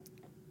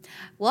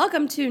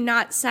Welcome to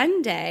Not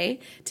Sunday.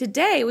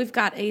 Today we've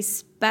got a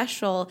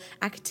special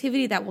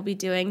activity that we'll be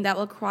doing that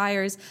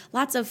requires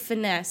lots of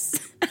finesse.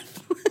 Why are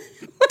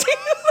you looking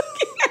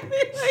at me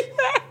like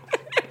that?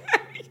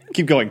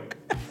 Keep going.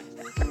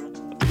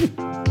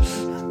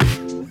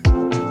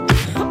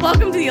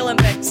 Welcome to the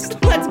Olympics.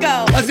 Let's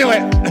go. Let's do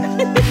it.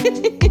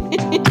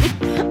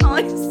 All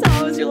I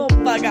saw was your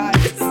little bug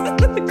eyes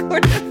in the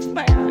corner of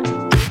my eye.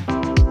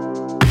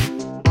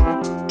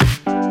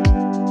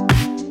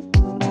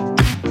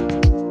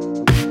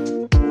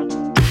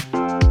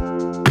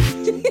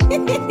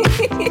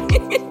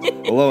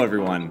 Hello,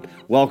 everyone.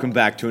 Welcome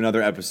back to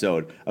another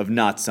episode of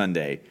Not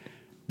Sunday.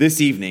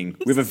 This evening,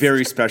 we have a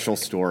very special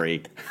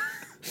story.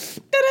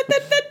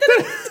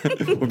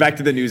 We're back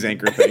to the news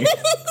anchor thing.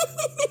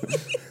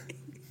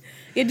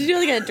 You had to do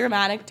like a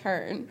dramatic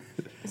turn.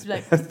 It's like,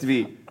 It has to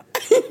be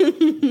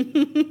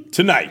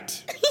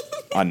tonight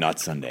on Not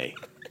Sunday.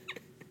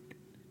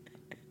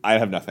 I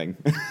have nothing.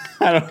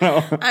 I don't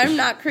know. I'm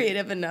not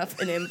creative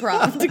enough in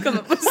improv to come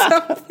up with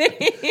something.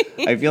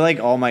 I feel like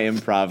all my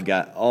improv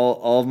got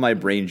all of my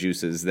brain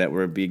juices that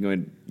were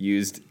being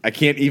used. I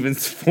can't even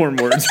form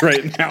words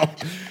right now.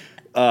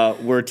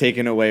 Were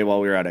taken away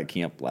while we were out at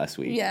camp last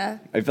week. Yeah.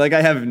 I feel like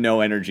I have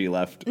no energy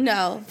left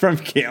No, from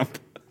camp.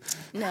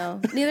 no,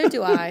 neither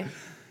do I.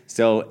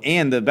 So,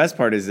 and the best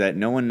part is that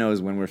no one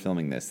knows when we're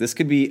filming this. This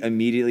could be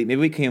immediately. Maybe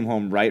we came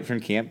home right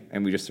from camp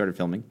and we just started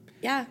filming.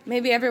 Yeah,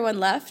 maybe everyone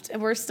left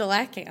and we're still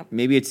at camp.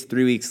 Maybe it's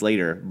 3 weeks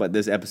later, but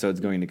this episode's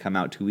going to come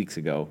out 2 weeks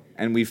ago,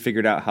 and we've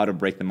figured out how to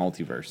break the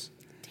multiverse.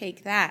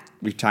 Take that.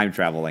 We're time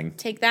traveling.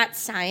 Take that,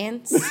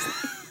 science.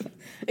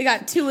 We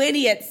got two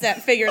idiots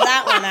that figured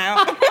that one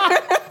out.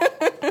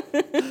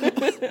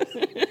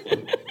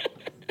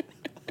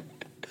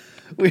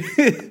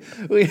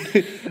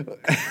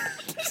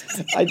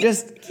 I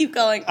just Keep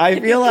going. I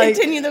feel like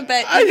Continue the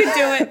bit. You can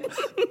do it.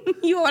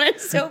 You want it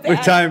so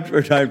bad.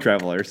 we're time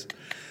travelers.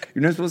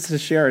 You're not supposed to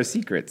share our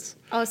secrets.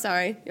 Oh,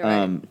 sorry. You're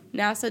right.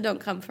 NASA, don't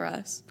come for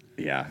us.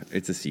 Yeah,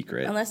 it's a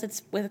secret. Unless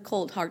it's with a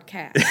cold, hard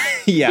cash.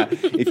 Yeah,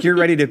 if you're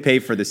ready to pay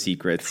for the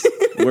secrets,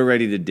 we're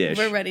ready to dish.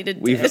 We're ready to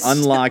dish. We've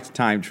unlocked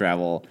time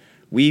travel.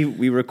 We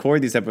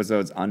record these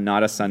episodes on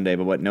not a Sunday,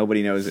 but what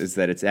nobody knows is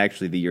that it's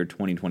actually the year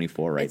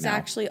 2024 right It's now.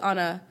 actually on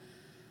a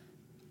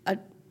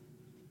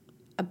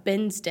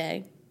Ben's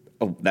day.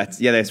 Oh,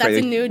 that's right. That's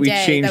a new we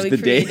day changed that we the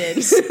created.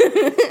 days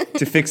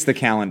to fix the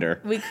calendar.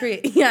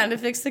 To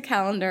fix the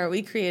calendar,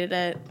 we created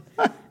it.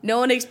 No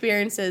one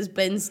experiences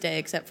Ben's day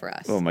except for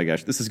us. Oh my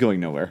gosh, this is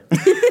going nowhere.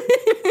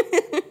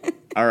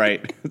 All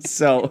right,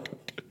 so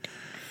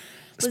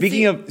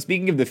speaking of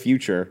the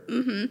future,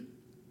 I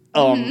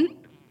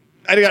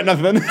got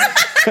nothing.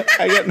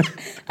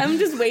 I'm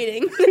just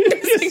waiting.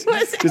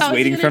 just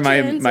waiting for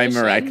my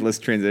miraculous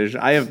transition.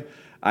 I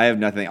have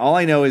nothing. All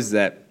I know is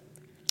that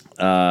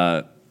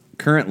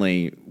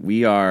currently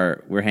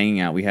we're hanging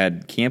out. We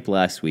had camp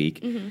last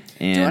week, and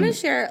Do you want to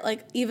share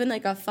even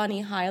a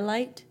funny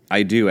highlight?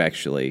 I do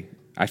actually.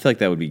 I feel like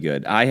that would be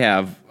good. I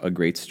have a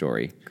great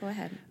story. Go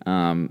ahead.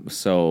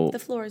 So The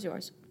floor is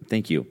yours.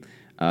 thank you.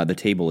 The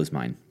table is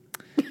mine.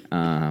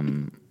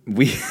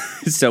 We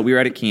were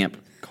at a camp,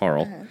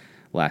 Carl,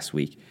 last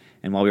week,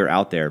 and while we were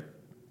out there,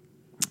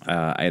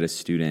 I had a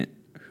student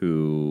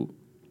who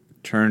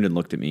turned and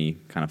looked at me,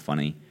 kind of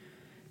funny,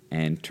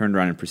 and turned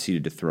around and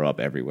proceeded to throw up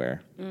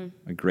everywhere.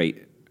 A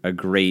great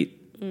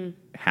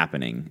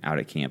happening out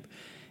at camp.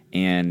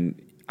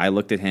 And I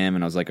looked at him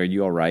and I was like, "Are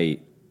you all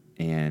right?"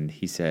 And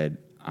he said,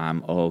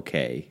 "I'm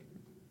okay."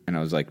 And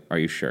I was like, "Are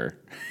you sure?"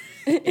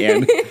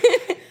 And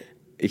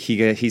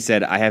he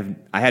said, I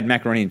had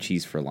macaroni and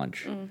cheese for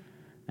lunch." And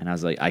I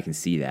was like, "I can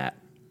see that."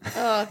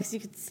 Oh, because you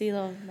could see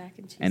the mac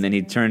and cheese. And then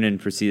he turned and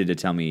proceeded to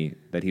tell me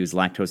that he was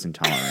lactose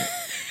intolerant.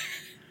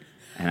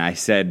 And I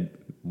said,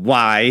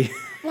 "Why?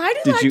 Why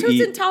do Did you lactose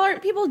eat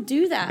intolerant people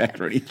do that?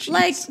 macaroni and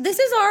cheese?" This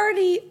is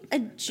already a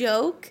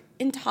joke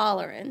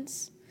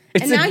intolerance.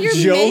 It's and now a you're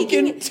joke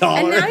making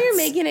intolerance. And now you're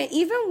making it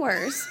even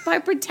worse by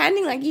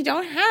pretending like you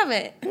don't have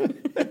it.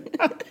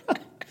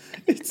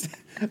 It's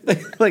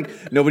like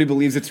nobody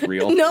believes it's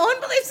real. No one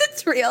believes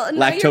it's real. And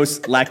now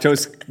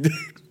Lactose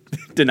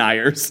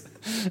deniers.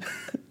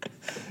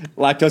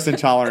 Lactose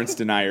intolerance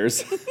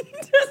deniers.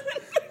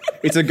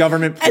 It's a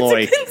government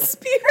ploy. It's a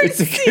conspiracy.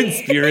 It's a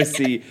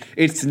conspiracy.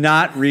 It's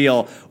not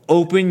real.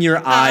 Open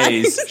your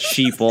eyes,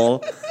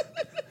 sheeple.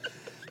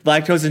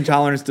 Lactose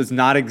intolerance does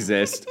not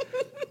exist.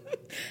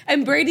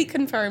 And Brady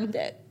confirmed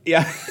it.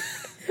 Yeah.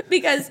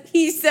 Because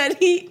he said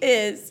he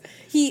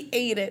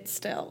ate it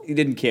still. He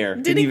didn't care.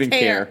 Didn't even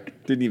care. care.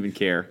 Didn't even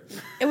care.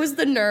 It was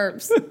the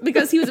nerves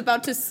because he was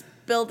about to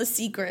spill the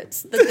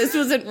secrets that this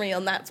wasn't real,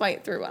 and that's why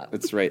it threw up.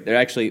 That's right.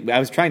 I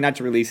was trying not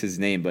to release his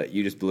name, but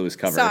you just blew his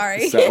cover.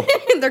 Sorry. So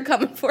They're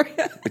coming for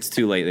you. it's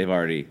too late. They're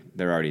already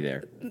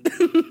there.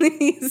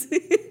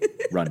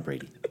 Run,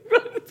 Brady.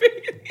 Run,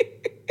 Brady.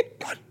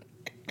 Run.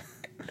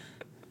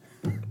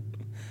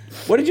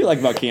 What did you like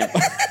about camp?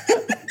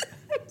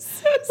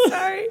 So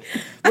sorry.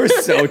 We're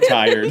so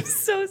tired. I'm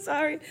so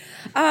sorry.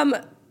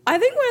 I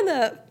think one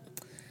of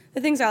the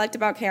the things I liked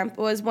about camp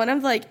was one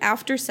of, like,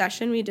 after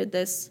session, we did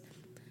this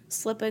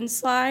slip and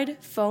slide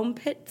foam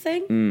pit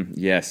thing.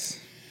 Yes.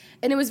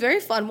 And it was very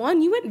fun.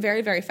 One, you went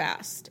very, very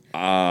fast.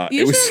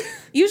 It was.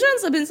 Usually on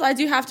slip and slides,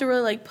 you have to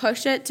really, like,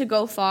 push it to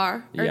go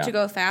far or Yeah. to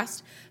go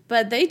fast.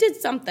 But they did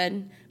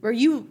something where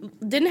you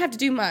didn't have to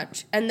do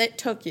much, and it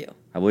took you.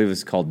 I believe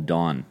it's called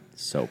Dawn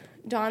soap.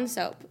 Dawn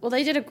soap. Well,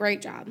 they did a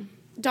great job.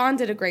 Dawn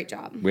did a great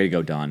job. Way to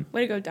go, Dawn.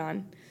 Way to go,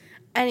 Dawn.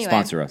 Anyway.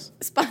 Sponsor us.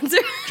 Sponsor.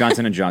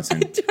 Johnson & Johnson.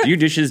 Do your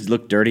dishes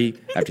look dirty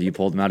after you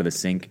pulled them out of the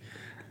sink?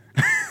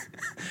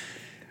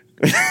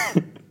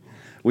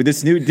 With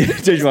this new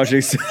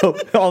dishwashing soap,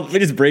 let me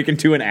just break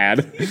into an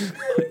ad.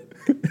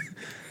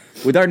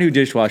 With our new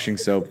dishwashing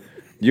soap,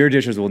 your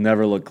dishes will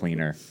never look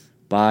cleaner.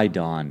 Bye,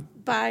 Dawn.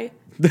 Bye.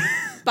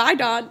 Bye,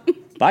 Dawn.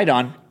 Bye,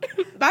 Dawn.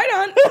 Bye,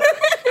 Dawn.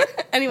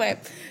 Anyway,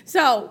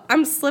 so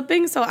I'm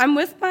slipping. So I'm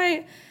with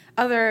my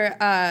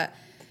other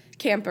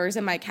campers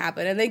in my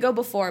cabin, and they go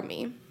before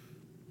me.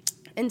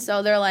 And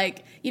so they're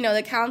like, you know,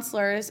 the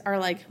counselors are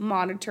like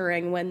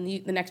monitoring when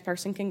the next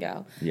person can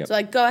go. Yep. So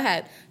like, go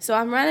ahead. So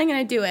I'm running and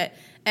I do it.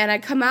 And I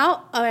come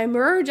out, I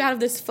emerge out of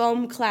this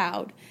foam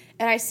cloud,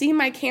 and I see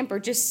my camper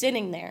just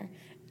sitting there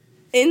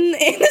in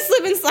the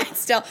slip and slide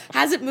still,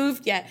 hasn't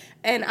moved yet.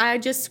 And I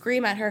just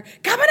scream at her,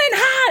 coming in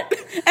hot!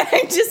 And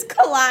I just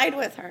collide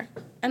with her.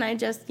 And I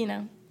just, you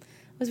know,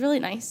 it was really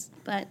nice,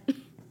 but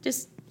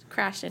just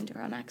crashed into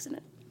her on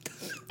accident.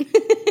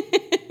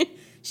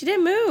 She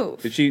didn't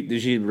move. Did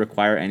she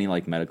require any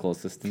like medical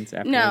assistance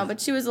after? No, but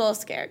she was a little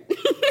scared.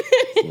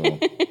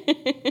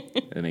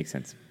 That makes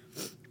sense.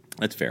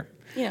 That's fair.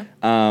 Yeah.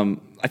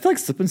 I feel like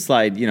slip and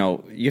slide, you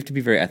know, you have to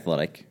be very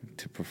athletic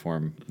to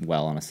perform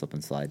well on a slip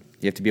and slide.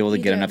 You have to be able to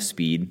You get do. enough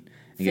speed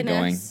and get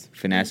going. Finesse.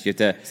 Finesse. You have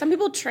to Some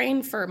people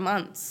train for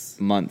months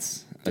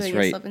months. That's doing a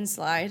right. slip and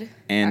slide.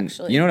 And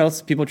actually. you know what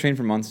else people train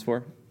for months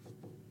for?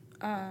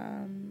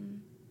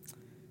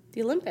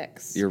 The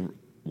Olympics.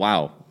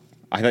 Wow.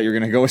 I thought you were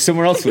going to go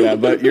somewhere else with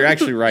that, but you're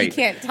actually right. You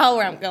can't tell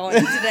where I'm going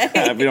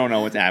today. We don't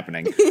know what's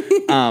happening.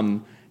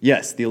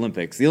 Yes, the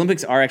Olympics. The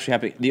Olympics are actually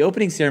happening. The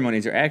opening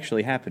ceremonies are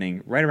actually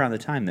happening right around the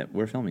time that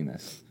we're filming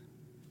this.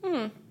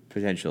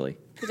 Potentially.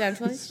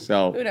 Potentially.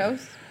 So Who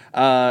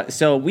knows?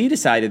 So we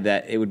decided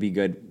that it would be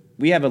good.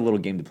 We have a little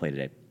game to play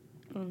today,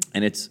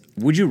 and it's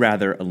Would You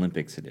Rather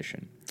Olympics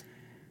edition.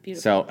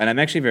 Beautiful. So, and I'm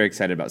actually very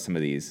excited about some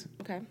of these.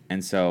 Okay.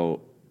 And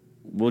so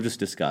we'll just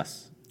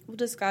discuss. We'll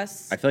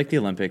discuss. I feel like the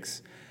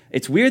Olympics,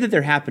 it's weird that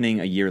they're happening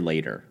a year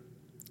later.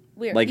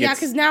 Weird. like Yeah, it's-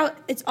 because now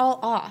it's all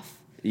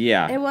off.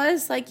 Yeah. It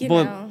was like, you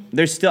Well, know.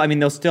 there's still, I mean,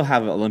 they'll still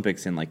have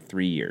Olympics in like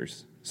 3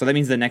 years. So that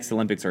means the next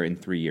Olympics are in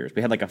 3 years.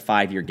 We had like a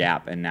 5-year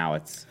gap, and now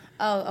it's,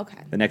 Oh, okay.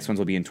 the next ones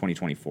will be in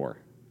 2024.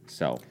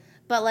 So,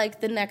 But like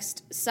the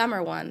next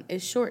summer one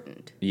is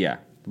shortened. yeah.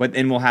 But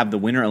then we'll have the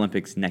Winter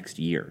Olympics next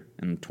year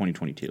in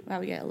 2022. Wow,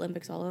 we get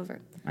Olympics all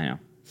over. I know.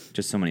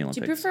 Just so many Do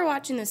Olympics. you prefer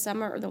watching the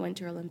summer or the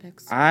winter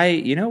Olympics?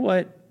 You know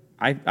what?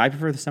 I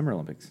prefer the Summer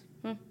Olympics.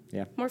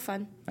 Yeah. More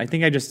fun. I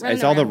think it's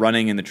Running all the around.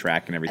 running and the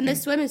track and everything. And the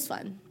swim is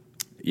fun.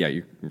 Yeah,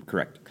 you're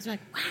correct. Because we're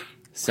like, wow.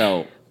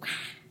 So,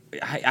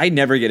 I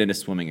never get into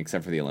swimming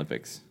except for the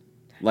Olympics.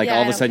 Like, Yeah, all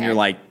I of a don't sudden care. you're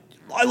like,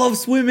 I love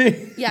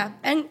swimming. Yeah,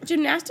 and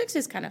gymnastics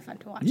is kind of fun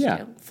to watch, Yeah.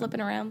 too.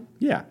 Flipping around.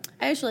 Yeah.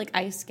 I actually like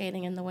ice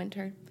skating in the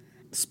winter.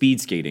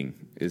 Speed skating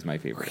is my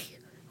favorite.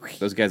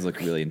 Those guys look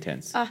really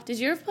intense. Did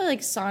you ever play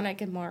like Sonic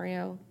and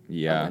Mario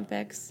Yeah.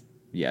 Olympics?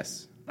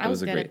 Yes. I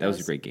was good at that was a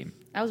those. great game.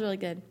 That was really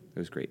good. It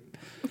was great.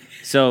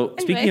 So,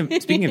 Anyway.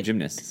 speaking of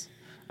gymnasts,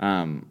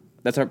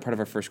 that's part of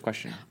our first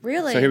question.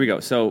 Really? So here we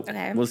go. So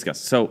Okay. we'll discuss.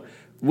 So,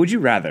 would you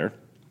rather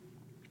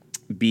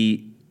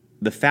be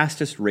the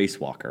fastest race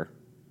walker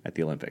at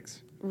the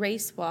Olympics?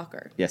 Race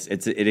walker. Yes,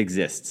 it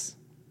exists.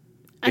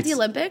 At the It's-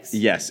 Olympics?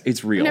 Yes,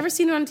 it's real. I've never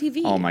seen it on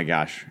TV. Oh my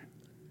gosh.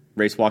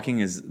 Race walking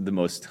is the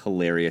most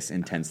hilarious,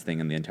 intense thing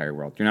in the entire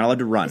world. You're not allowed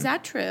to run. Is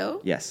that true?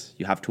 Yes,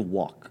 you have to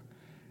walk.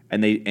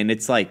 And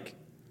it's like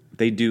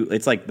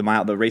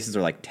the races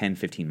are like 10,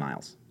 15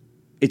 miles.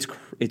 It's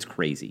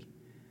crazy.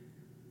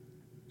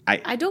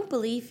 I don't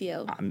believe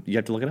you. You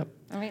have to look it up.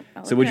 All right.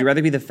 I'll So look would it you up.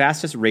 rather be the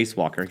fastest race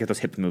walker, get those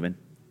hips moving,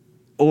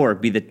 or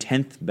be the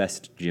 10th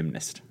best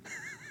gymnast?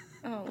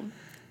 Oh.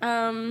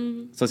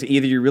 So it's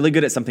either you're really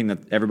good at something that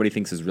everybody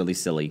thinks is really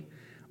silly,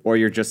 or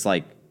you're just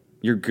like,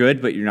 you're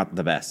good, but you're not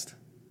the best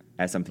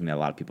at something that a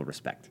lot of people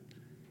respect.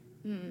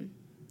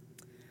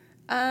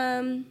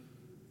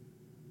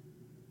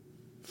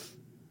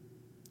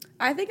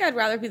 I think I'd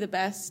rather be the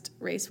best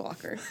race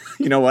walker.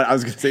 You know what? I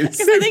was going to say this.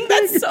 Because I think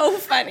that's so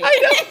funny.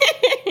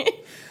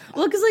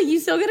 Well, because like you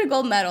still get a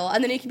gold medal,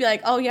 and then you can be like,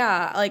 "Oh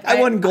yeah, like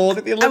I won gold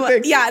at the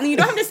Olympics." Yeah, and then you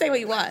don't have to say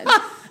what you won. But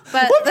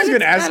I'm just then gonna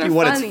it's ask kinda you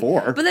what it's funny.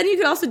 for. But then you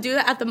could also do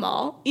that at the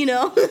mall, you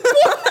know,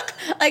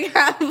 like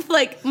have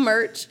like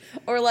merch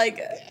or like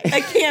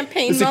a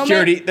campaign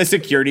moment. The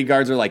security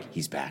guards are like,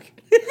 he's back.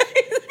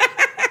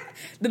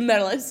 The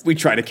medalist. We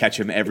try to catch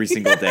him every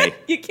single day.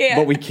 You can't.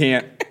 But we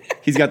can't.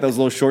 He's got those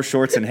little short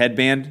shorts and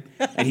headband,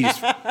 and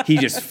he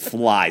just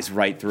flies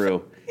right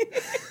through.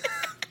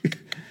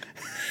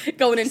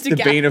 going into The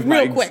Gap bane of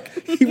real my quick.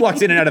 He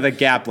walks in and out of the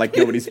Gap like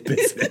nobody's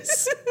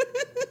business.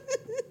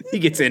 He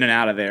gets in and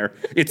out of there.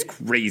 It's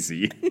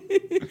crazy.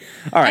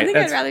 All right. I think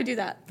I'd rather do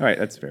that. All right,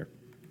 that's fair.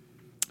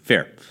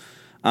 Fair.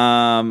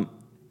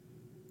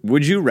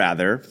 Would you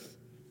rather?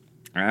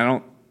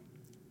 I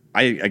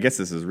guess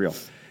this is real.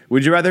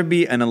 Would you rather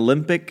be an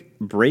Olympic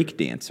break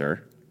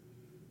dancer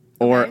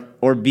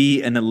or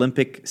be an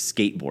Olympic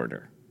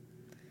skateboarder?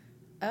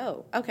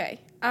 Oh, okay.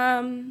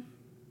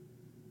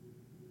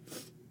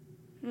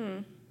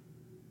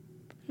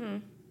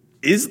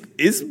 Is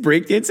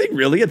breakdancing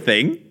really a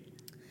thing?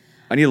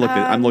 I need to look.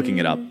 I'm looking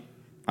it up.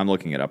 I'm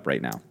looking it up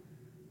right now.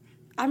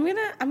 I'm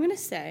gonna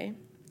say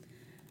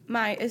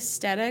my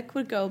aesthetic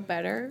would go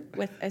better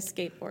with a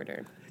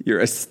skateboarder. Your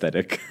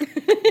aesthetic.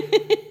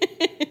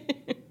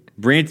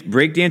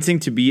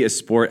 Breakdancing to be a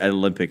sport at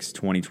Olympics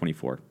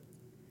 2024.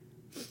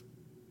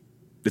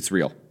 It's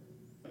real.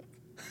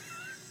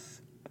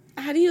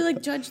 How do you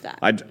like judge that?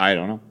 I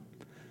don't know.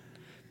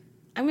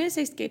 I'm gonna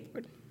say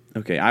skateboard.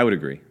 Okay, I would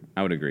agree.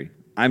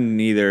 I'm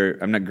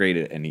not great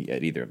at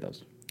either of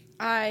those.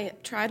 I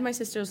tried my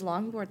sister's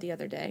longboard the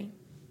other day.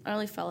 I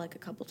only fell like a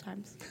couple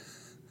times.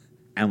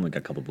 I only got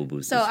a couple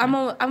boo-boos. So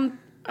I'm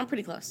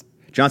pretty close.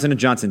 Johnson &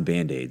 Johnson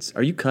Band-Aids.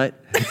 Are you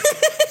cut?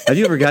 Have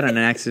you ever gotten in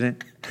an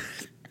accident?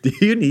 Do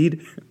you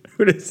need...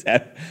 What is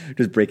that?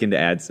 Just break into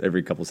ads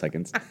every couple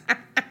seconds.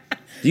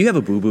 Do you have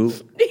a boo-boo?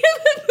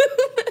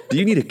 Do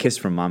you need a kiss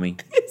from mommy?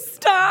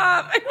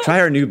 Stop! Try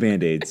our new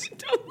Band-Aids.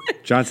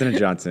 Johnson &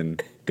 Johnson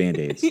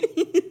Band-Aids.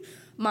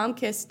 Mom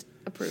kissed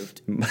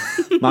approved.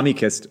 Mommy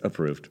kissed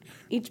approved.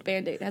 Each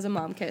Band-Aid has a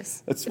mom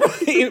kiss. That's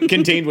right.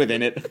 Contained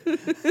within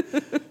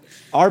it.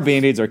 Our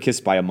Band-Aids are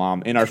kissed by a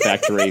mom in our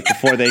factory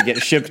before they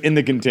get shipped in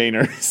the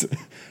containers.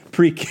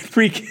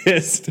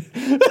 Pre-kissed.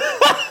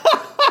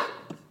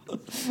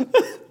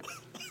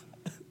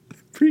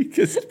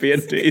 Pre-kissed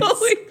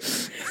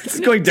Band-Aids. It's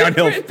going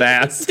downhill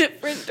fast.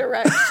 Different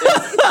direction.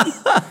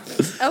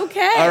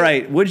 Okay. All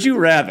right. Would you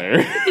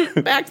rather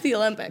Back to the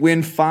Olympics.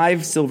 win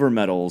 5 silver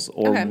medals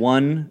or Okay.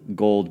 1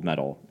 gold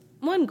medal?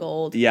 1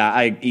 gold. Yeah,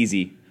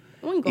 easy.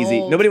 1 gold.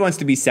 Easy. Nobody wants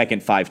to be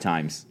second 5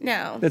 times.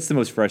 No. That's the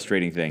most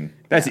frustrating thing.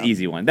 That's an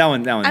easy one. That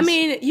one. I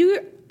mean,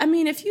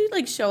 if you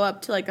like show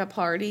up to like a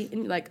party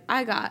and you're like,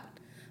 I got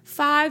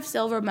 5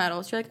 silver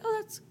medals, you're like,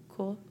 oh, that's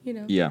cool, you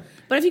know. Yeah.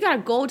 But if you got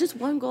a gold, just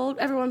 1 gold,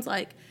 everyone's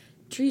like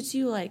treats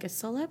you like a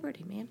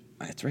celebrity, man.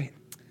 That's right.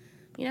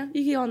 You know,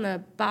 you get on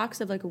the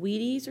box of like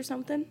Wheaties or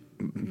something.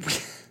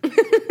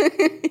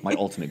 My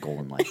ultimate goal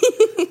in life.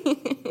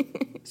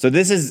 So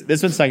this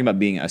one's talking about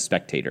being a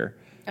spectator.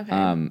 Okay.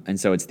 And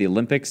so it's the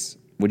Olympics.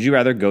 Would you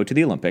rather go to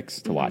the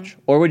Olympics to watch,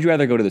 or would you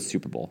rather go to the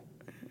Super Bowl?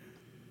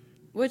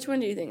 Which one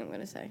do you think I'm going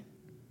to say?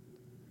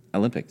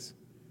 Olympics.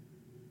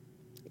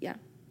 Yeah.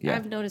 Yeah. I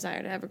have no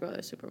desire to ever go to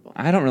the Super Bowl.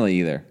 I don't really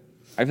either.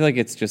 I feel like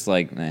it's just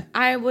like, eh.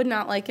 I would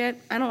not like it.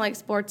 I don't like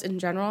sports in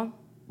general.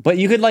 But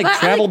you could like But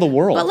travel the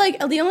world. But like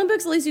the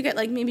Olympics, at least you get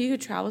like maybe you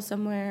could travel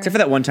somewhere. Except for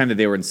that one time that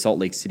they were in Salt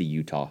Lake City,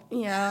 Utah.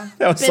 Yeah.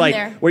 That was Been like,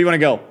 there. where you want to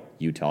go?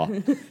 Utah.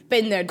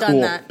 Been there, done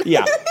Cool. that.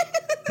 Yeah.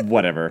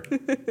 Whatever.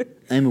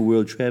 I'm a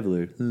world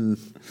traveler.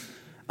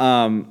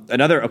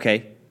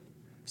 Okay.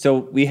 So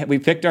we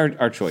picked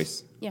our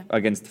choice. Yeah.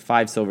 Against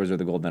 5 silvers or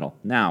the gold medal.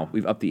 Now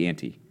we've upped the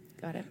ante.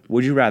 Got it.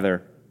 Would you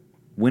rather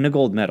win a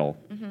gold medal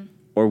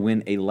or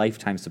win a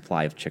lifetime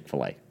supply of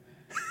Chick-fil-A?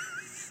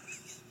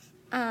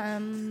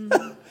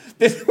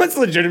 This one's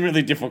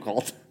legitimately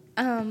difficult.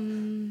 All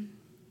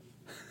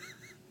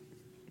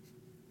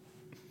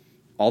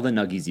the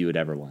nuggies you would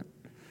ever want.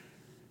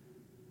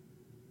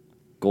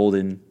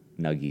 Golden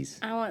nuggies.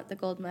 I want the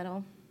gold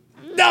medal.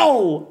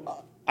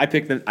 No! I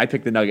picked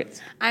the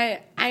nuggets. I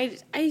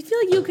feel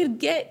like you could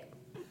get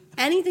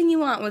anything you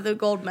want with a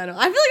gold medal.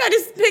 I feel like I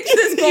just picked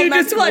this gold You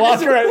medal. just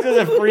walk around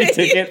with a free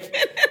ticket.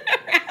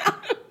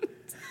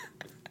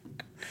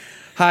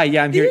 Hi,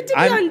 yeah, I'm You here. get to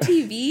be on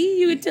TV.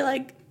 You get to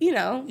like, you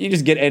know. You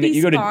just get any. be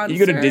You go to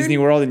sponsored. Disney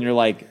World and you're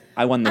like,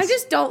 I won this. I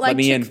just don't Let like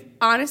me in.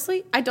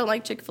 Honestly, I don't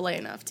like Chick-fil-A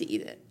enough to eat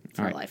it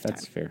for All a right, lifetime.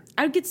 that's fair.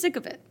 I would get sick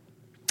of it.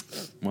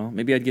 Well,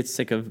 maybe I'd get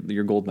sick of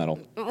your gold medal.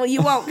 Well,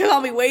 you won't, because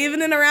I'll be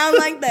waving it around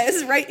like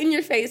this right in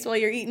your face while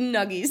you're eating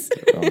nuggies.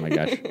 Oh my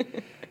gosh.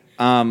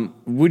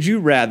 Would you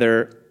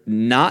rather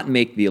not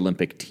make the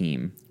Olympic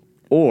team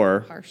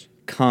or Harsh.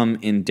 come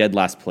in dead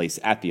last place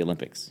at the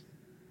Olympics?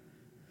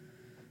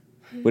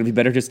 Would it be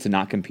better just to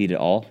not compete at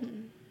all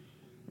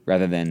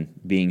rather than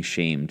being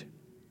shamed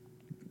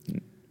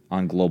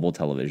on global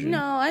television?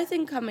 No, I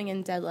think coming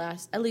in dead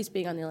last, at least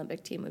being on the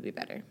Olympic team would be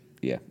better.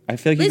 Yeah. I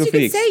feel like At you go least for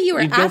you the could say you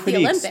were you'd go at for the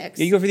the Olympics.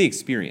 Yeah, you go for the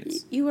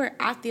experience. You were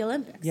at the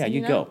Olympics. Yeah,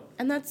 you know? go.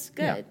 And that's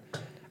good. Yeah.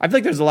 I feel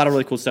like there's a lot of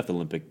really cool stuff at the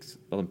Olympics.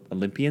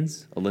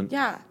 Olympians?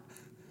 Yeah.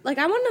 Like,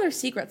 I want to know their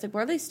secrets. Like,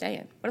 where are they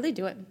staying? What are they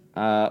doing?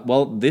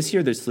 Well, this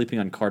year they're sleeping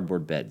on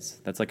cardboard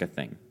beds. That's like a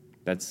thing.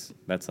 That's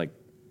like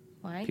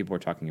Why? people are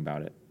talking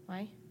about it.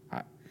 Why?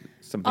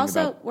 Something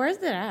Also, where is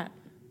it at?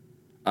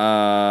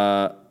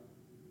 about.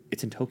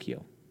 It's in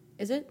Tokyo.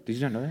 Is it? Did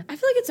you not know that? I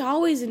feel like it's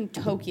always in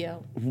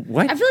Tokyo.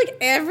 What? I feel like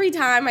every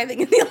time I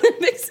think of the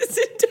Olympics, it's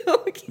in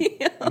Tokyo.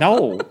 Tokyo.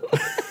 No.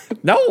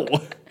 No.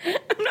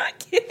 I'm not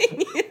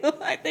kidding you.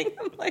 I think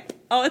I'm like,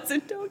 oh, it's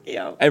in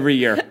Tokyo. Every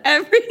year.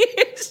 Every year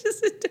it's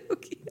just in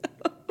Tokyo.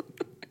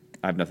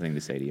 I have nothing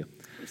to say to you.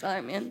 I'm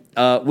sorry, man.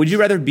 Would you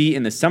rather be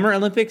in the Summer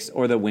Olympics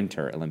or the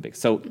Winter Olympics?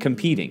 So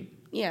competing.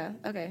 Yeah,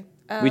 okay.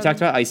 We talked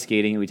about ice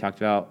skating and we talked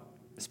about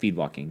speed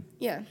walking.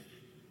 Yeah.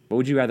 What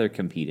would you rather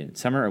compete in,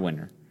 summer or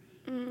winter?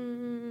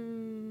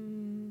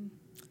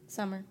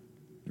 Summer.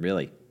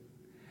 Really?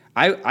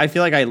 I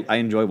feel like I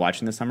enjoy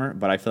watching the summer,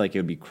 but I feel like it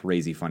would be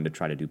crazy fun to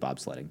try to do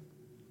bobsledding.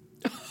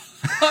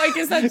 Oh, I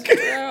guess that's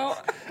true.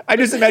 I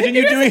just imagine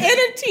you You're doing just in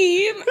a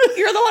team.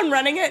 You're the one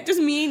running it. Just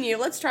me and you.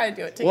 Let's try to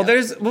do it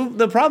together. Well,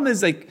 the problem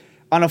is like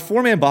on a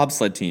 4-man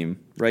bobsled team,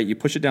 right? You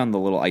push it down the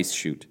little ice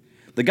chute.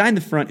 The guy in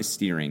the front is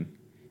steering,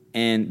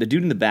 and the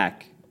dude in the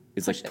back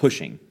is like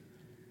pushing.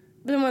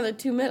 But then one of the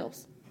two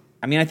middles.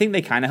 I mean, I think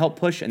they kind of help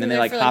push, and then they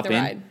like hop in.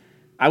 Ride.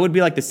 I would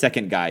be like the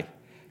second guy.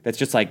 That's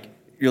just like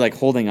you're like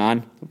holding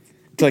on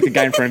to like the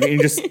guy in front of you.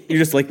 You're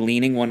just like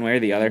leaning one way or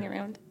the other.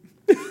 Around.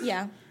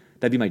 Yeah.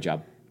 That'd be my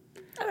job.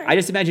 All right. I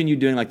just imagine you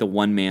doing like the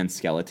 1-man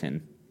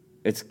skeleton.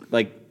 It's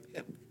like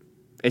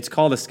it's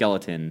called a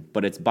skeleton,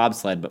 but it's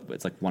bobsled, but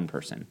it's like one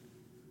person,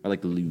 or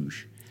like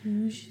luge.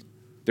 Luge.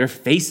 Their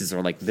faces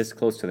are like this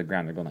close to the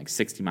ground. They're going like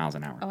 60 miles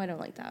an hour. Oh, I don't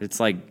like that. It's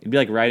like it'd be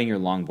like riding your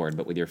longboard,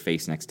 but with your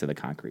face next to the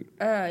concrete.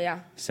 Yeah.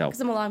 So Because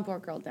I'm a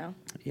longboard girl now.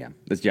 yeah,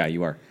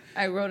 you are.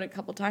 I rode it a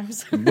couple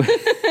times.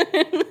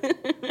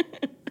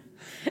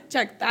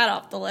 Check that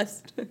off the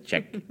list.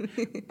 Check.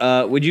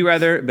 Would you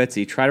rather,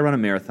 Betsy, try to run a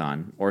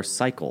marathon or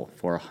cycle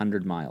for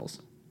 100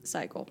 miles?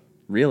 Cycle.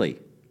 Really?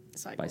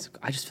 Cycle. Bicycle.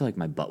 I just feel like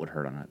my butt would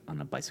hurt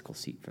on a bicycle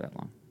seat for that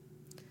long.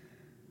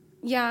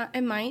 Yeah,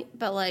 it might,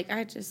 but like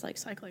I just like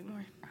cycling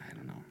more. I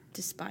don't know.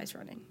 Despise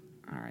running.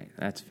 All right,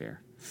 that's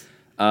fair.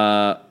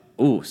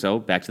 So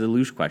back to the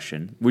luge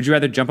question. Would you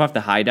rather jump off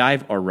the high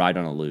dive or ride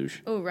on a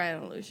luge? Oh, ride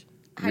on a luge.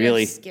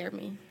 Really? High dives scare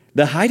me.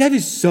 The high dive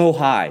is so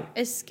high.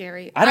 It's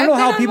scary. I don't know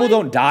how people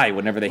don't die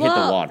whenever they hit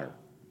the water.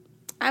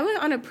 I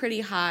went on a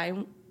pretty high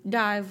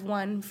dive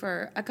one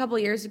for a couple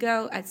years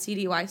ago at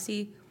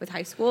CDYC with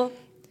high school,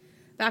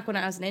 back when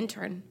I was an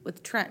intern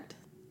with Trent.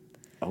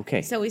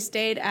 Okay. So we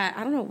stayed at,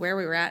 I don't know where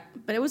we were at,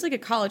 but it was like a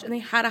college, and they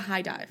had a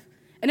high dive.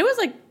 And it was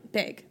like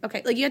big,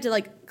 okay? Like you had to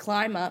like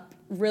climb up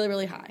really,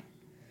 really high.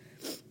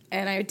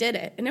 And I did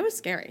it, and it was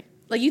scary.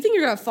 Like you think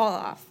you're going to fall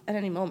off at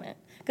any moment.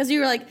 Because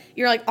you're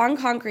like on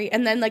concrete,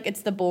 and then like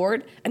it's the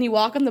board, and you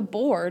walk on the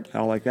board. I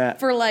don't like that.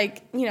 For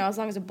like, as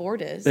long as the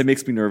board is. That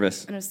makes me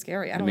nervous. And it's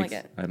scary. I don't like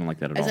it. I don't like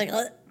that at all. It's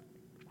like,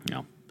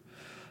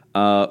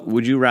 No.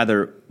 Would you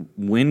rather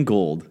win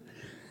gold?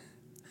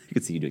 You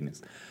could see you doing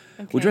this.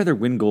 Okay. Would you rather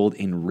win gold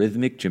in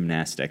rhythmic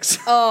gymnastics?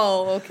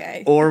 Oh,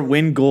 okay. Or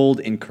win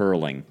gold in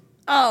curling?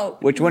 Oh,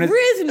 which one is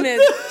rhythmic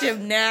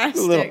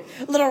gymnastics?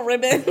 Little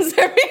ribbons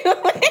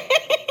everywhere.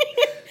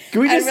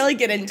 Can we just really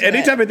get into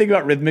anytime I think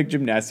about rhythmic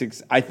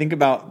gymnastics, I think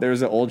about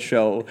there's an old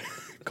show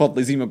called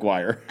Lizzie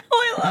McGuire.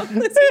 Oh, I love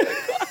Lizzie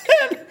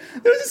McGuire.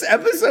 There's this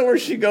episode where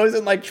she goes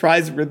and like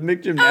tries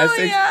rhythmic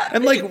gymnastics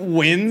and like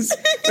wins,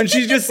 and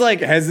she's just like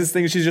has this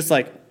thing. She's just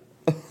like.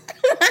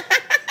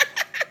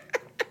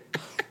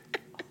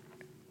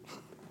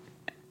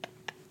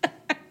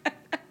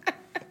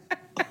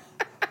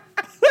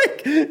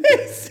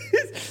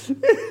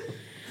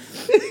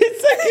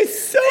 It's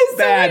so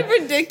bad. So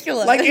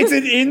ridiculous. Like it's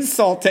an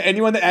insult to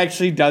anyone that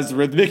actually does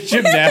rhythmic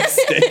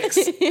gymnastics.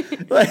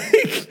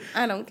 Like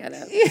I don't get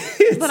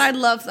it. But I'd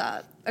love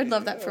that. I'd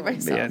love that for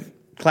myself. Man.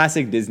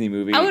 Classic Disney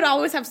movie. I would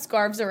always have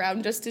scarves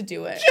around just to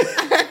do it.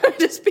 I would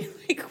just be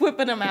like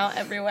whipping them out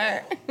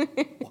everywhere.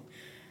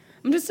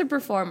 I'm just a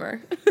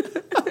performer.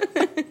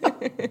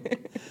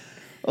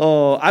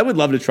 Oh, I would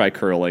love to try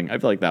curling. I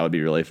feel like that would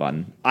be really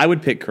fun. I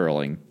would pick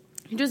curling.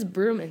 You're just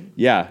brooming.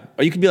 Yeah.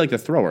 Or you could be like the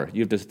thrower.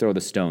 You have to throw the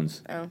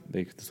stones. Oh.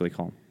 That's what they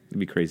call them. It'd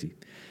be crazy.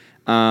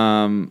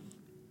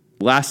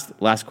 Last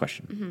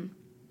question. Mm-hmm.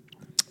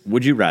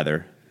 Would you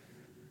rather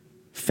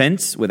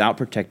fence without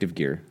protective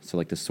gear, so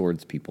like the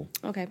swords people,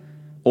 Okay.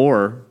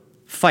 or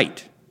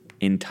fight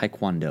in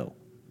Taekwondo?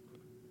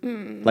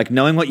 Like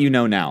knowing what you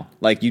know now.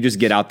 Like you just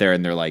get out there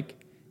and they're like,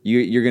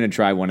 you're going to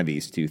try one of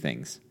these two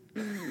things.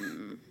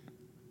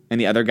 And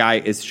the other guy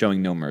is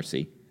showing no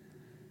mercy.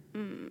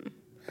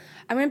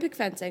 I'm going to pick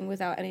fencing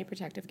without any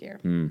protective gear.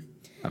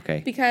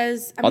 Okay.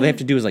 Because all they have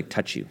to do is like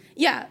touch you.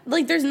 Yeah,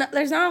 like there's not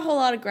a whole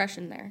lot of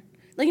aggression there.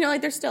 Like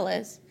like there still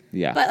is.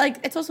 Yeah. But like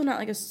it's also not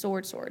like a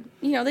sword.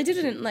 They did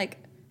it in like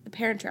the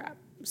Parent Trap.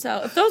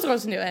 So if those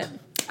girls can do it,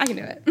 I can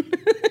do it.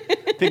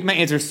 I think my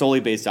answer is solely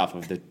based off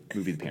of the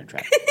movie The Parent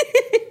Trap.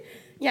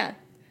 Yeah.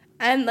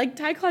 And like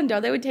Taekwondo,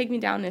 they would take me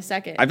down in a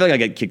second. I feel like I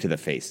get kicked to the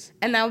face.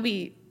 And that would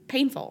be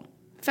painful.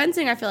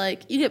 Fencing, I feel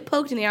like you get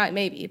poked in the eye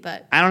maybe,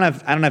 but I don't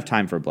have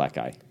time for a black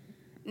eye.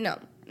 no.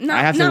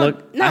 I have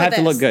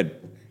to look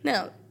good.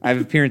 No. I have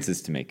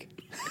appearances to make.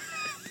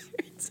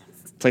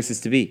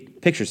 Places to be.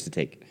 Pictures to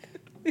take.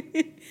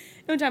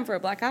 No time for a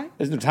black eye.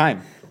 There's no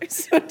time.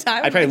 There's no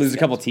time. I'd probably lose a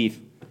couple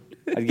teeth.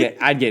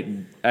 I'd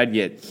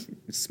get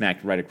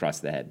smacked right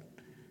across the head.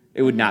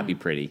 It would not be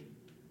pretty.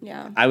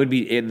 Yeah.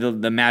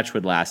 The match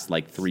would last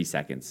like 3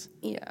 seconds.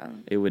 Yeah.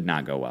 It would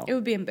not go well. It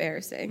would be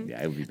embarrassing.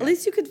 Yeah, it would be At bad.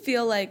 least you could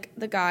feel like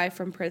the guy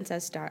from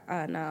Princess Bride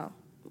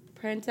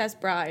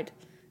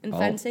in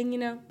fencing,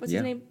 What's Yeah.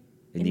 his name?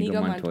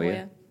 Inigo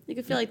Montoya. You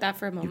could feel like that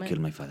for a moment.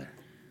 my father.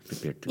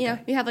 Prepare to Yeah,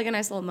 die. you have like a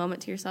nice little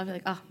moment to yourself. You're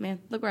like, oh man,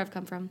 look where I've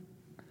come from.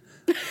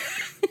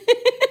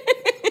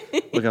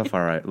 Look how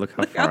far I've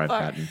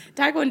gotten.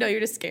 Taekwondo,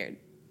 you're just scared.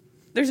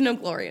 There's no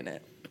glory in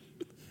it.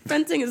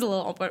 Fencing is a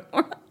little bit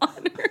more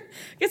honor. I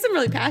guess I'm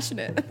really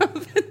passionate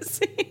about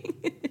fencing.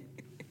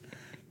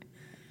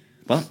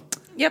 Well,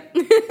 Yep.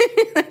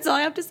 That's all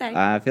I have to say.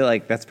 I feel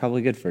like that's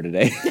probably good for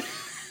today.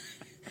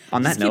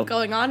 On that Just keep note,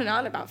 going on and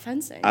on about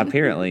fencing.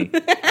 apparently.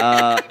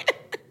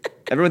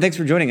 Everyone, thanks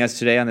for joining us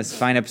today on this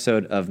fine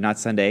episode of Not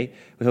Sunday.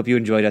 We hope you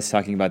enjoyed us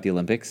talking about the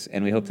Olympics,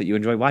 and we hope that you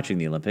enjoy watching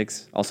the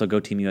Olympics. Also, go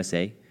Team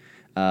USA.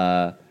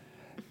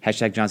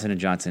 Hashtag Johnson &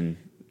 Johnson.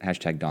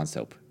 Hashtag Dawn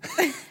Soap.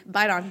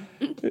 Bite on.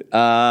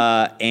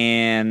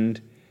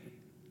 And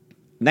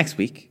next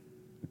week,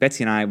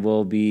 Betsy and I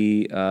will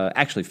be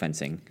actually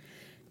fencing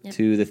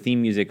to the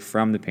theme music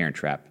from The Parent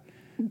Trap.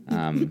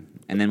 And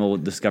then we'll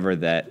discover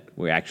that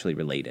we're actually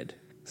related.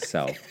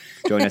 So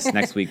join us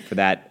next week for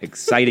that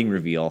exciting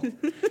reveal.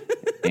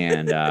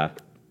 And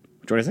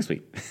join us next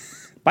week.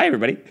 Bye,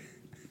 everybody.